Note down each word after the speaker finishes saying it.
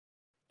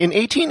In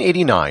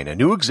 1889, a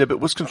new exhibit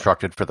was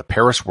constructed for the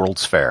Paris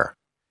World's Fair,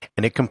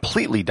 and it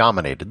completely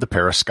dominated the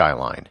Paris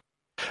skyline.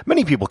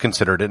 Many people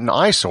considered it an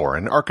eyesore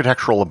and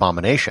architectural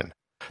abomination.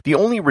 The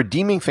only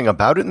redeeming thing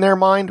about it in their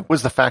mind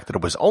was the fact that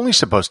it was only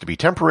supposed to be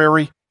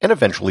temporary and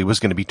eventually was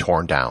going to be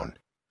torn down.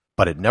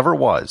 But it never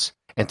was,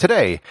 and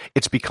today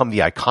it's become the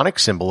iconic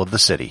symbol of the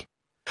city.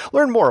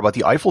 Learn more about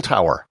the Eiffel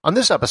Tower on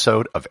this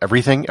episode of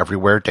Everything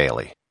Everywhere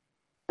Daily.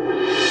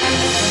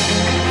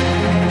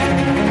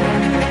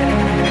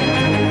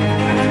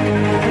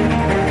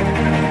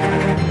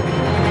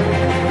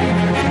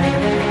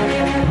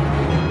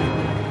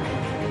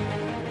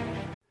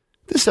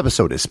 This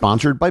episode is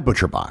sponsored by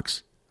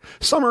ButcherBox.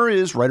 Summer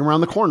is right around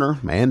the corner,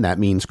 and that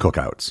means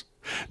cookouts.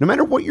 No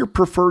matter what your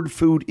preferred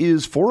food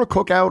is for a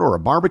cookout or a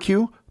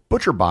barbecue,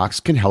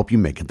 ButcherBox can help you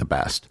make it the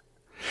best.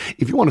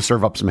 If you want to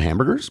serve up some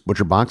hamburgers,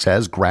 ButcherBox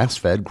has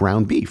grass-fed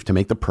ground beef to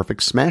make the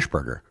perfect smash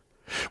burger.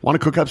 Want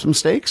to cook up some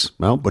steaks?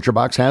 Well,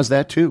 ButcherBox has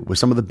that too, with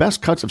some of the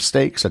best cuts of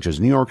steak such as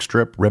New York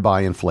strip,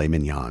 ribeye, and filet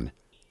mignon.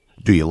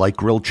 Do you like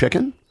grilled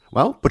chicken?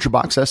 Well,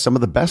 ButcherBox has some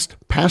of the best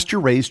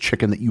pasture-raised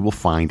chicken that you will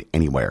find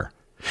anywhere.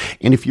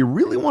 And if you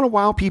really want to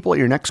wow people at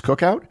your next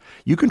cookout,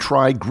 you can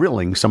try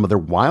grilling some of their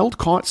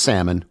wild-caught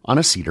salmon on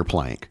a cedar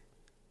plank.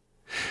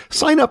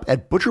 Sign up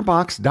at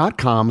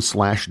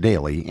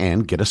butcherbox.com/daily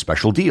and get a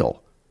special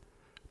deal.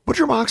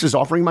 ButcherBox is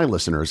offering my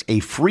listeners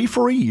a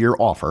free-for-a-year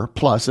offer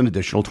plus an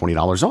additional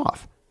 $20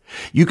 off.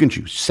 You can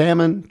choose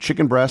salmon,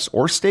 chicken breasts,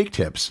 or steak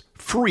tips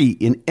free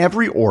in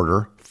every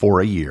order for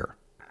a year.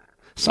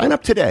 Sign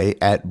up today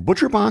at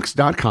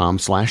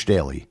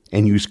butcherbox.com/daily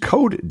and use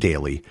code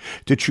DAILY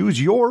to choose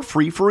your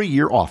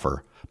free-for-a-year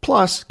offer,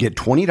 plus get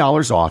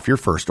 $20 off your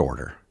first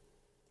order.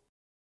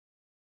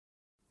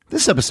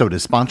 This episode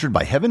is sponsored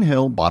by Heaven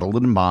Hill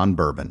Bottled & Bond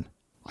Bourbon.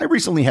 I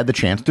recently had the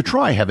chance to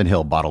try Heaven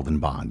Hill Bottled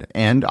 & Bond,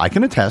 and I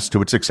can attest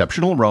to its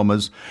exceptional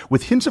aromas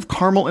with hints of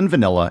caramel and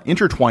vanilla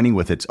intertwining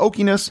with its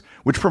oakiness,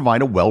 which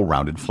provide a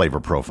well-rounded flavor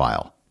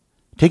profile.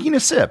 Taking a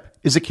sip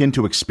is akin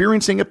to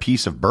experiencing a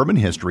piece of bourbon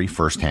history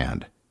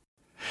firsthand.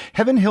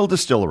 Heaven Hill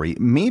Distillery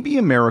may be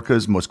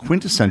America's most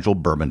quintessential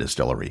bourbon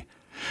distillery.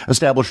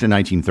 Established in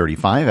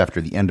 1935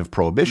 after the end of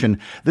Prohibition,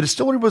 the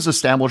distillery was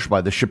established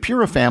by the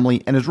Shapira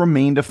family and has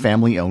remained a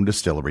family-owned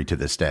distillery to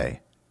this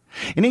day.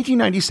 In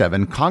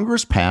 1897,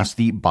 Congress passed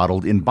the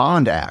Bottled in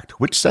Bond Act,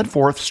 which set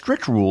forth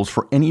strict rules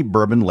for any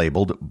bourbon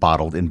labeled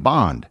Bottled in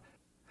Bond.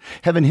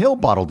 Heaven Hill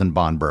Bottled in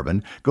Bond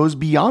Bourbon goes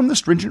beyond the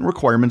stringent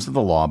requirements of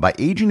the law by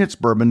aging its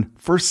bourbon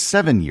for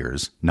 7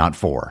 years, not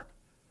 4.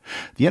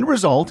 The end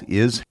result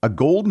is a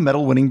gold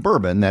medal-winning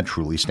bourbon that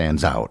truly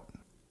stands out.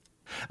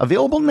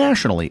 Available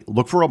nationally,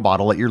 look for a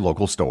bottle at your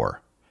local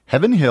store.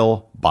 Heaven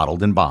Hill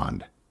Bottled in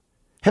Bond.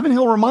 Heaven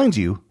Hill reminds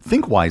you,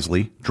 think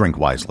wisely, drink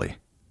wisely.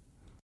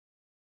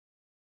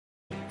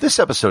 This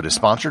episode is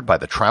sponsored by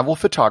the Travel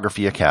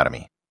Photography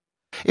Academy.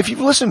 If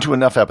you've listened to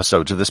enough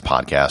episodes of this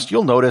podcast,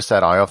 you'll notice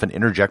that I often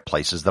interject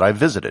places that I've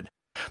visited.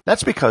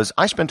 That's because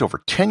I spent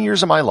over 10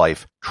 years of my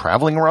life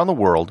traveling around the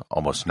world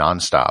almost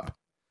nonstop.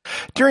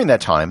 During that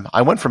time,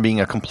 I went from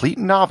being a complete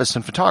novice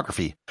in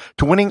photography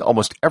to winning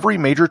almost every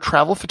major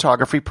travel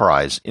photography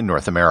prize in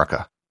North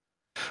America.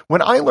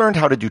 When I learned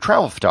how to do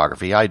travel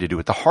photography, I had to do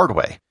it the hard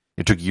way.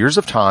 It took years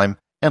of time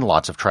and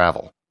lots of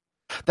travel.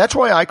 That's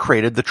why I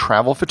created the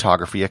Travel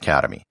Photography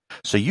Academy,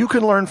 so you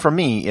can learn from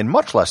me in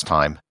much less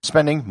time,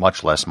 spending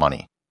much less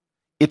money.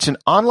 It's an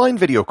online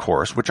video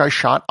course which I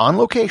shot on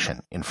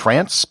location in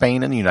France,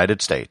 Spain, and the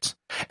United States,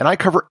 and I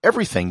cover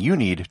everything you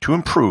need to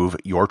improve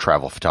your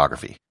travel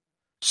photography.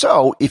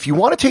 So, if you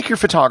want to take your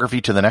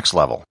photography to the next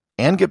level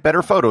and get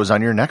better photos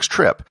on your next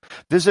trip,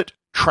 visit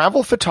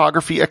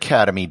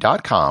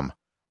travelphotographyacademy.com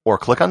or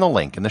click on the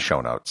link in the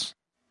show notes.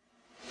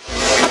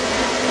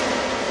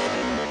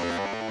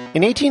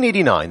 In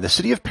 1889, the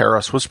city of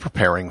Paris was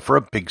preparing for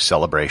a big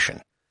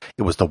celebration.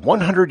 It was the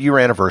 100-year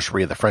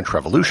anniversary of the French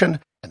Revolution,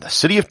 and the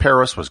city of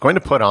Paris was going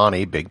to put on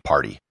a big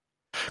party.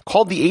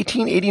 Called the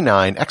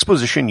 1889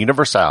 Exposition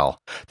Universelle,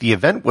 the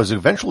event was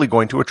eventually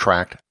going to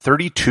attract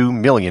 32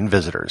 million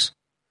visitors.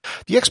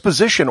 The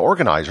exposition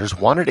organizers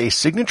wanted a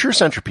signature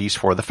centerpiece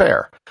for the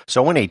fair,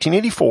 so in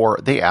 1884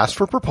 they asked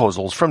for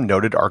proposals from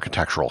noted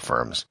architectural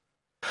firms.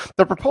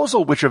 The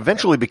proposal, which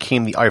eventually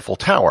became the Eiffel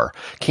Tower,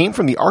 came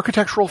from the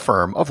architectural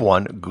firm of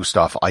one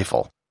Gustave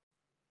Eiffel.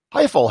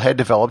 Eiffel had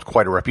developed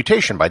quite a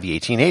reputation by the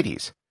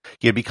 1880s.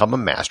 He had become a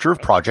master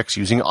of projects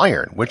using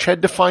iron, which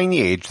had defined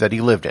the age that he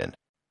lived in.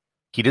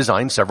 He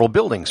designed several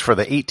buildings for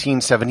the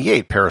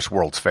 1878 Paris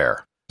World's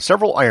Fair,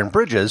 several iron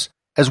bridges,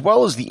 as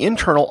well as the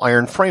internal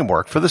iron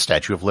framework for the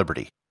Statue of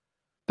Liberty.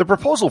 The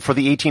proposal for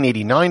the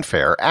 1889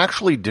 fair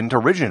actually didn't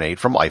originate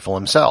from Eiffel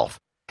himself.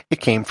 It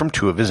came from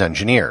two of his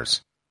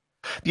engineers.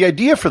 The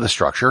idea for the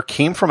structure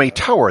came from a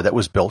tower that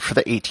was built for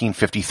the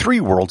 1853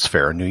 World's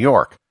Fair in New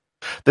York.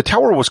 The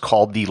tower was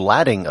called the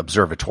Ladding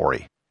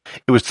Observatory.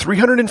 It was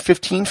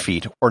 315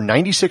 feet or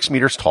 96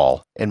 meters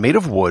tall and made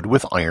of wood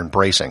with iron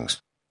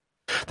bracings.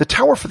 The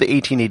tower for the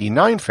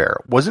 1889 fair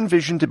was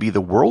envisioned to be the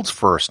world's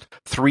first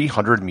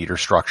 300-meter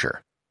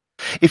structure.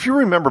 If you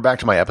remember back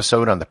to my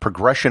episode on the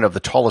progression of the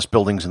tallest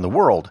buildings in the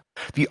world,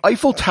 the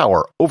Eiffel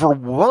Tower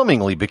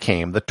overwhelmingly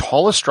became the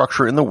tallest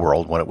structure in the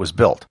world when it was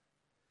built.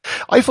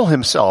 Eiffel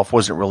himself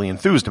wasn't really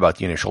enthused about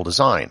the initial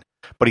design,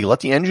 but he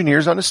let the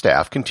engineers on his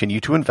staff continue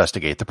to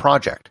investigate the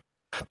project.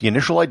 The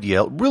initial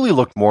idea really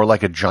looked more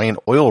like a giant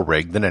oil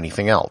rig than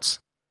anything else.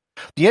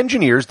 The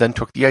engineers then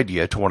took the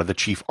idea to one of the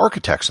chief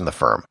architects in the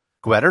firm,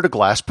 who added a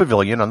glass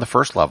pavilion on the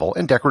first level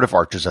and decorative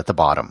arches at the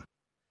bottom.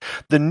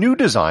 The new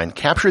design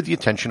captured the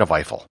attention of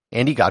Eiffel,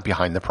 and he got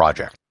behind the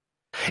project.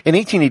 In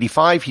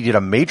 1885, he did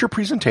a major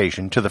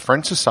presentation to the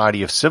French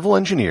Society of Civil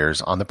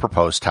Engineers on the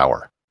proposed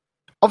tower.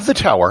 Of the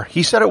tower,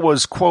 he said it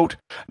was, quote,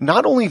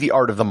 not only the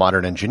art of the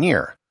modern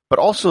engineer, but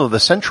also the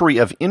century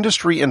of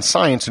industry and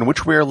science in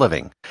which we are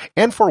living,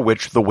 and for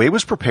which the way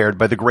was prepared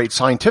by the great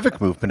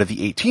scientific movement of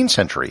the 18th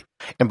century,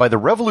 and by the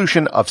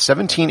Revolution of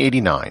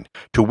 1789,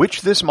 to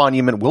which this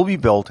monument will be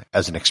built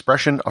as an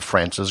expression of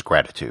France's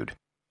gratitude.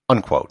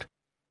 Unquote.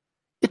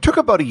 It took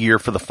about a year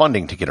for the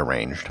funding to get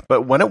arranged,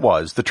 but when it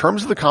was, the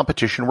terms of the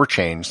competition were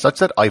changed such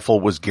that Eiffel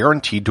was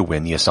guaranteed to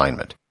win the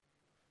assignment.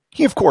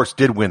 He of course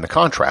did win the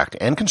contract,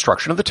 and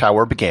construction of the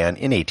tower began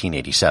in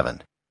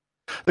 1887.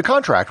 The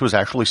contract was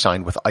actually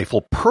signed with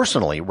Eiffel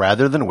personally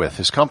rather than with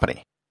his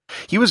company.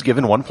 He was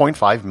given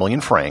 1.5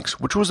 million francs,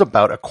 which was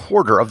about a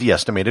quarter of the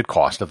estimated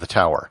cost of the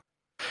tower.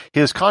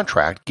 His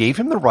contract gave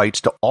him the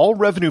rights to all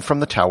revenue from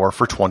the tower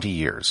for 20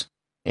 years,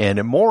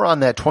 and more on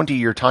that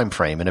 20-year time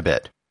frame in a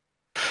bit.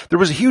 There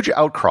was a huge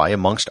outcry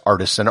amongst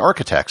artists and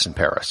architects in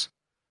Paris.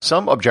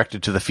 Some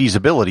objected to the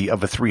feasibility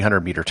of a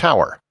 300-meter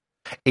tower.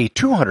 A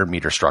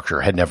 200-meter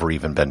structure had never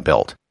even been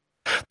built.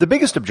 The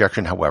biggest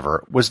objection,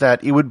 however, was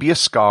that it would be a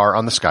scar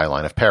on the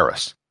skyline of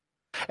Paris.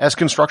 As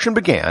construction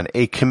began,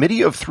 a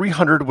committee of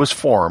 300 was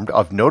formed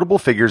of notable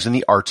figures in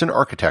the arts and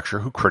architecture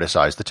who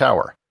criticized the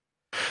tower.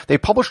 They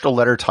published a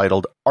letter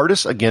titled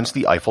Artists Against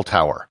the Eiffel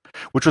Tower,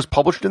 which was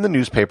published in the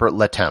newspaper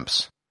Le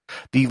Temps.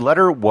 The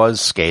letter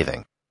was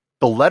scathing.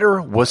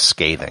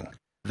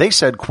 They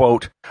said,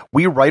 quote,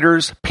 we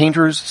writers,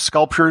 painters,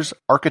 sculptors,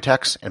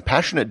 architects, and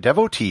passionate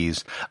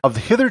devotees of the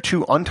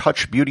hitherto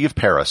untouched beauty of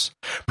Paris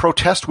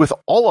protest with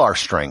all our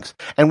strength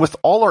and with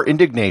all our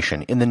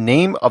indignation in the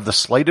name of the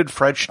slighted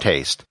French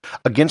taste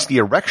against the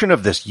erection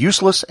of this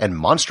useless and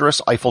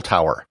monstrous Eiffel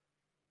Tower.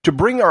 To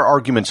bring our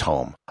arguments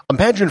home,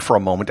 imagine for a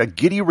moment a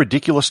giddy,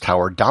 ridiculous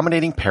tower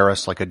dominating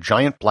Paris like a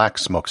giant black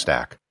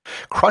smokestack,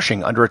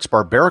 crushing under its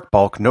barbaric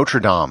bulk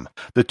Notre Dame,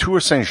 the Tour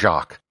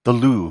Saint-Jacques, the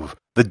Louvre,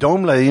 the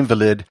Dôme des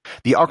Invalides,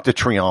 the Arc de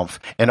Triomphe,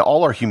 and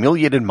all our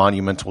humiliated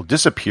monuments will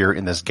disappear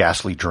in this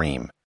ghastly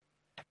dream.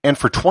 And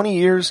for 20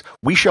 years,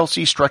 we shall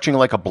see stretching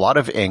like a blot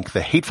of ink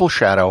the hateful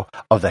shadow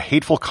of the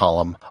hateful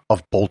column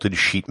of bolted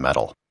sheet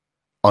metal.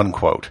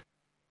 Unquote.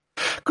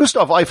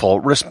 Gustave Eiffel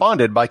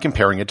responded by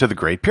comparing it to the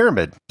Great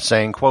Pyramid,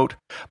 saying, quote,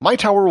 my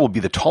tower will be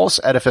the tallest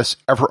edifice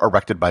ever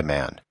erected by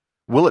man.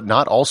 Will it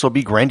not also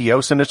be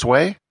grandiose in its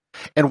way?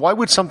 And why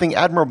would something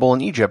admirable in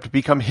Egypt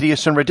become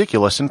hideous and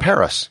ridiculous in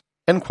Paris?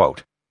 End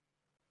quote.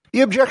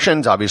 The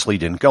objections obviously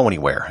didn't go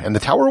anywhere, and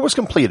the tower was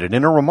completed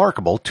in a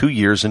remarkable 2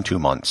 years and 2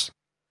 months.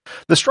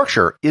 The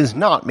structure is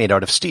not made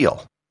out of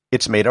steel.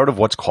 It's made out of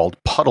what's called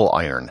puddle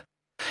iron.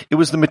 It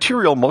was the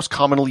material most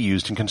commonly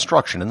used in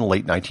construction in the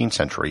late 19th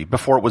century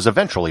before it was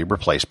eventually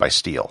replaced by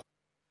steel.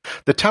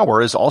 The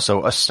tower is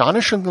also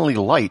astonishingly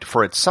light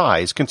for its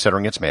size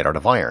considering it's made out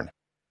of iron.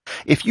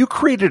 If you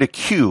created a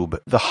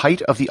cube the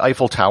height of the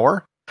Eiffel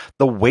Tower,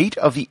 the weight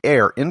of the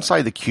air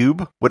inside the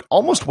cube would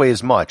almost weigh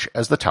as much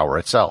as the tower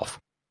itself.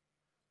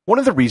 One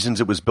of the reasons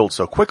it was built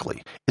so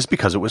quickly is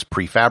because it was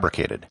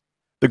prefabricated.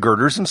 The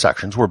girders and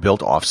sections were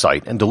built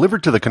off-site and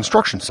delivered to the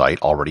construction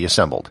site already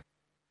assembled.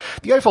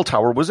 The Eiffel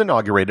Tower was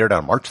inaugurated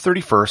on March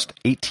 31,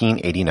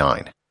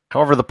 1889.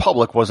 However, the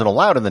public wasn't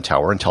allowed in the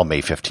tower until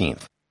May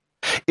 15th.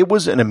 It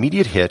was an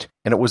immediate hit,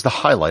 and it was the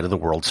highlight of the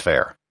World's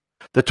Fair.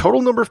 The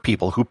total number of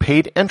people who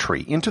paid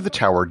entry into the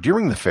tower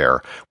during the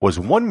fair was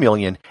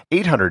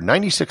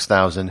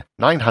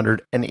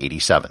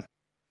 1,896,987.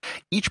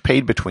 Each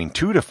paid between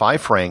 2 to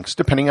 5 francs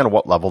depending on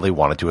what level they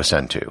wanted to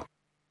ascend to.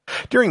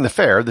 During the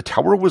fair, the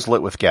tower was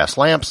lit with gas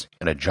lamps,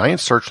 and a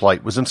giant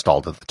searchlight was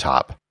installed at the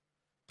top.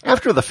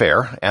 After the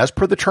fair, as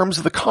per the terms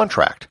of the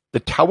contract, the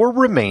tower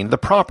remained the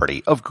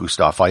property of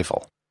Gustave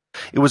Eiffel.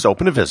 It was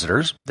open to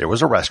visitors, there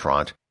was a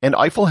restaurant, and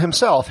Eiffel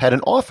himself had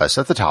an office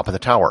at the top of the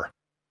tower.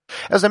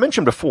 As I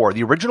mentioned before,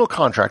 the original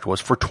contract was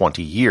for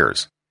 20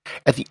 years.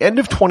 At the end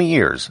of 20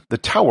 years, the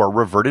tower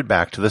reverted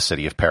back to the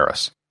city of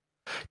Paris.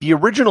 The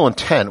original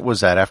intent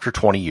was that after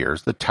 20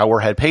 years, the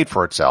tower had paid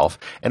for itself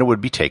and it would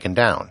be taken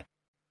down.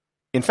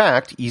 In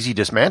fact, easy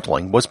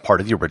dismantling was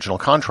part of the original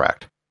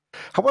contract.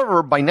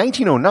 However, by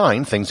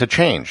 1909, things had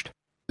changed.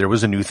 There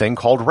was a new thing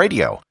called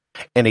radio,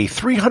 and a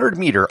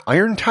 300-meter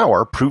iron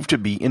tower proved to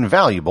be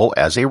invaluable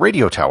as a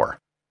radio tower.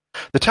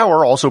 The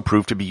tower also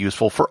proved to be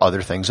useful for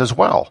other things as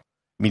well.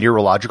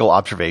 Meteorological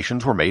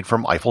observations were made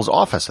from Eiffel's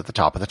office at the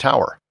top of the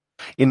tower.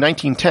 In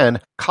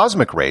 1910,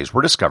 cosmic rays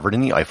were discovered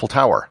in the Eiffel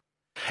Tower.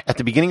 At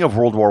the beginning of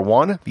World War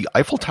I, the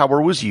Eiffel Tower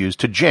was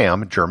used to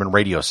jam German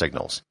radio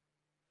signals.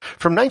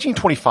 From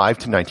 1925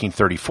 to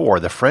 1934,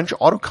 the French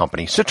auto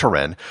company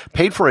Citroën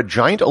paid for a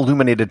giant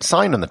illuminated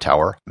sign on the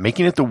tower,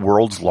 making it the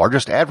world's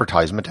largest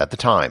advertisement at the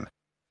time.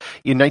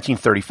 In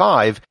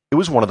 1935, it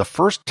was one of the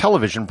first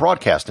television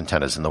broadcast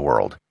antennas in the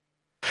world.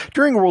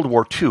 During World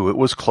War II, it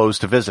was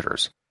closed to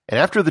visitors, and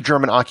after the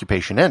German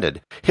occupation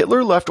ended,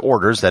 Hitler left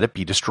orders that it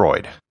be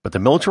destroyed, but the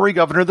military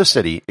governor of the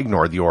city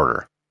ignored the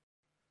order.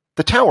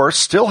 The tower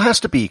still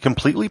has to be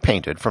completely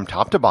painted from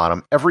top to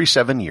bottom every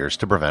 7 years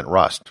to prevent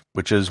rust,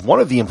 which is one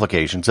of the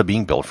implications of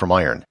being built from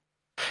iron.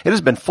 It has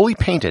been fully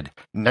painted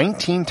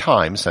 19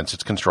 times since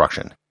its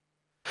construction.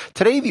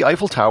 Today, the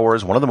Eiffel Tower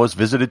is one of the most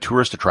visited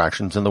tourist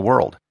attractions in the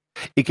world.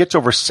 It gets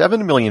over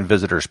 7 million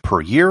visitors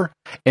per year,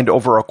 and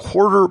over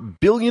 250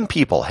 million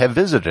people have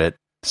visited it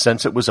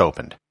since it was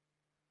opened.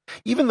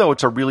 Even though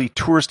it's a really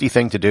touristy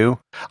thing to do,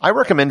 I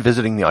recommend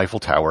visiting the Eiffel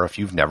Tower if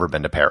you've never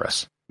been to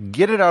Paris.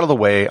 Get it out of the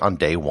way on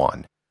day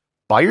one.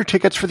 Buy your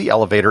tickets for the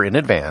elevator in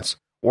advance,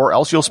 or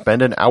else you'll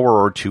spend an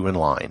hour or two in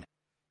line.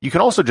 You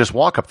can also just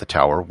walk up the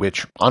tower,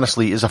 which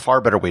honestly is a far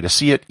better way to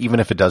see it, even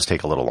if it does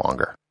take a little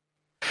longer.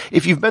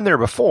 If you've been there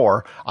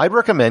before, I'd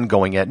recommend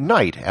going at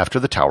night after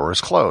the tower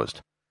is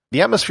closed.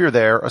 The atmosphere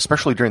there,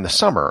 especially during the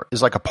summer,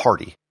 is like a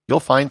party. You'll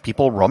find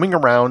people roaming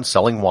around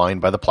selling wine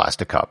by the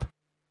plastic cup.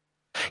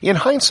 In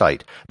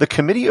hindsight, the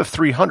Committee of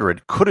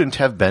 300 couldn't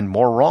have been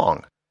more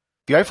wrong.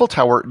 The Eiffel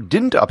Tower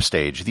didn't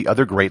upstage the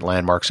other great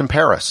landmarks in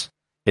Paris.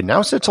 It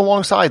now sits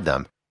alongside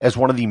them as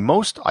one of the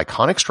most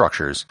iconic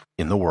structures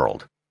in the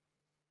world.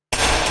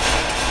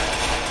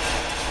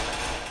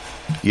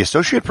 The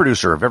associate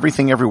producer of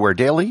Everything Everywhere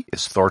Daily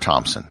is Thor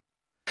Thompson.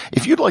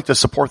 If you'd like to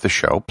support the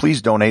show,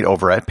 please donate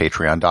over at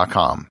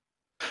patreon.com.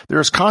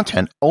 There is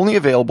content only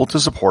available to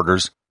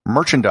supporters,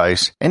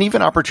 merchandise, and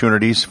even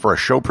opportunities for a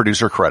show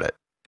producer credit.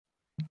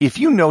 If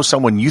you know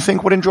someone you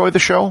think would enjoy the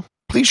show,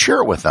 please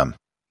share it with them.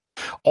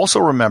 Also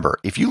remember,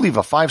 if you leave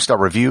a 5-star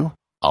review,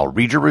 I'll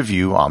read your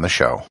review on the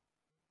show.